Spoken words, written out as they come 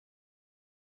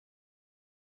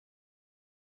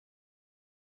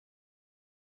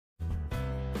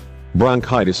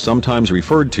Bronchitis, sometimes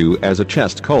referred to as a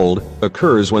chest cold,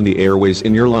 occurs when the airways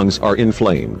in your lungs are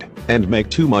inflamed and make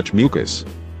too much mucus.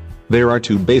 There are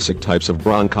two basic types of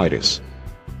bronchitis.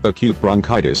 Acute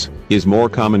bronchitis is more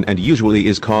common and usually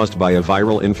is caused by a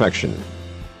viral infection.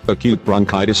 Acute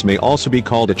bronchitis may also be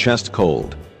called a chest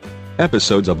cold.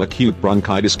 Episodes of acute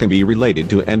bronchitis can be related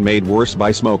to and made worse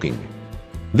by smoking.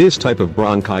 This type of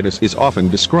bronchitis is often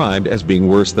described as being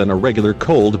worse than a regular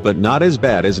cold but not as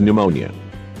bad as pneumonia.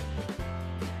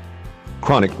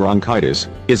 Chronic bronchitis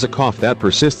is a cough that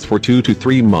persists for 2 to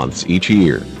 3 months each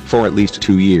year, for at least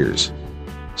 2 years.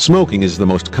 Smoking is the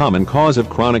most common cause of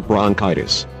chronic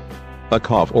bronchitis. A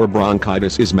cough or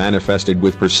bronchitis is manifested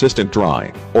with persistent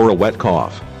dry or a wet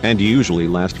cough, and usually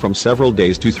lasts from several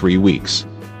days to 3 weeks.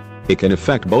 It can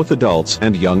affect both adults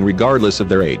and young regardless of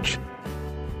their age.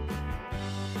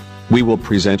 We will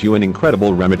present you an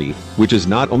incredible remedy, which is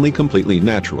not only completely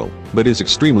natural, but is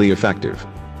extremely effective.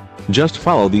 Just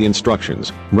follow the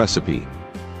instructions. Recipe.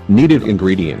 Needed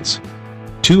ingredients: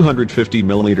 250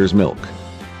 milliliters milk,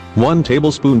 1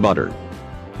 tablespoon butter,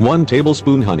 1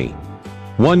 tablespoon honey,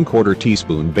 1/4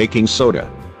 teaspoon baking soda,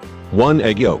 1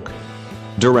 egg yolk.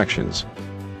 Directions.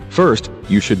 First,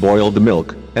 you should boil the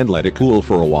milk and let it cool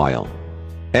for a while.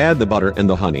 Add the butter and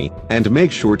the honey, and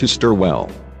make sure to stir well.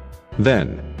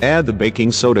 Then, add the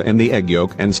baking soda and the egg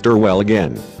yolk and stir well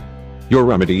again. Your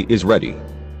remedy is ready.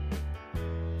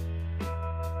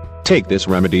 Take this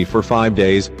remedy for 5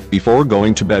 days before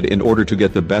going to bed in order to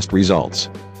get the best results.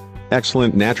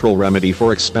 Excellent natural remedy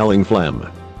for expelling phlegm.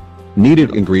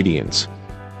 Needed ingredients: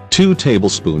 2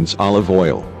 tablespoons olive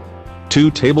oil,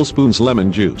 2 tablespoons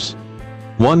lemon juice,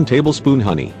 1 tablespoon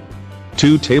honey,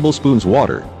 2 tablespoons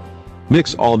water.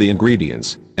 Mix all the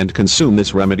ingredients and consume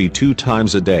this remedy 2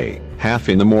 times a day, half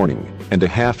in the morning and a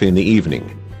half in the evening.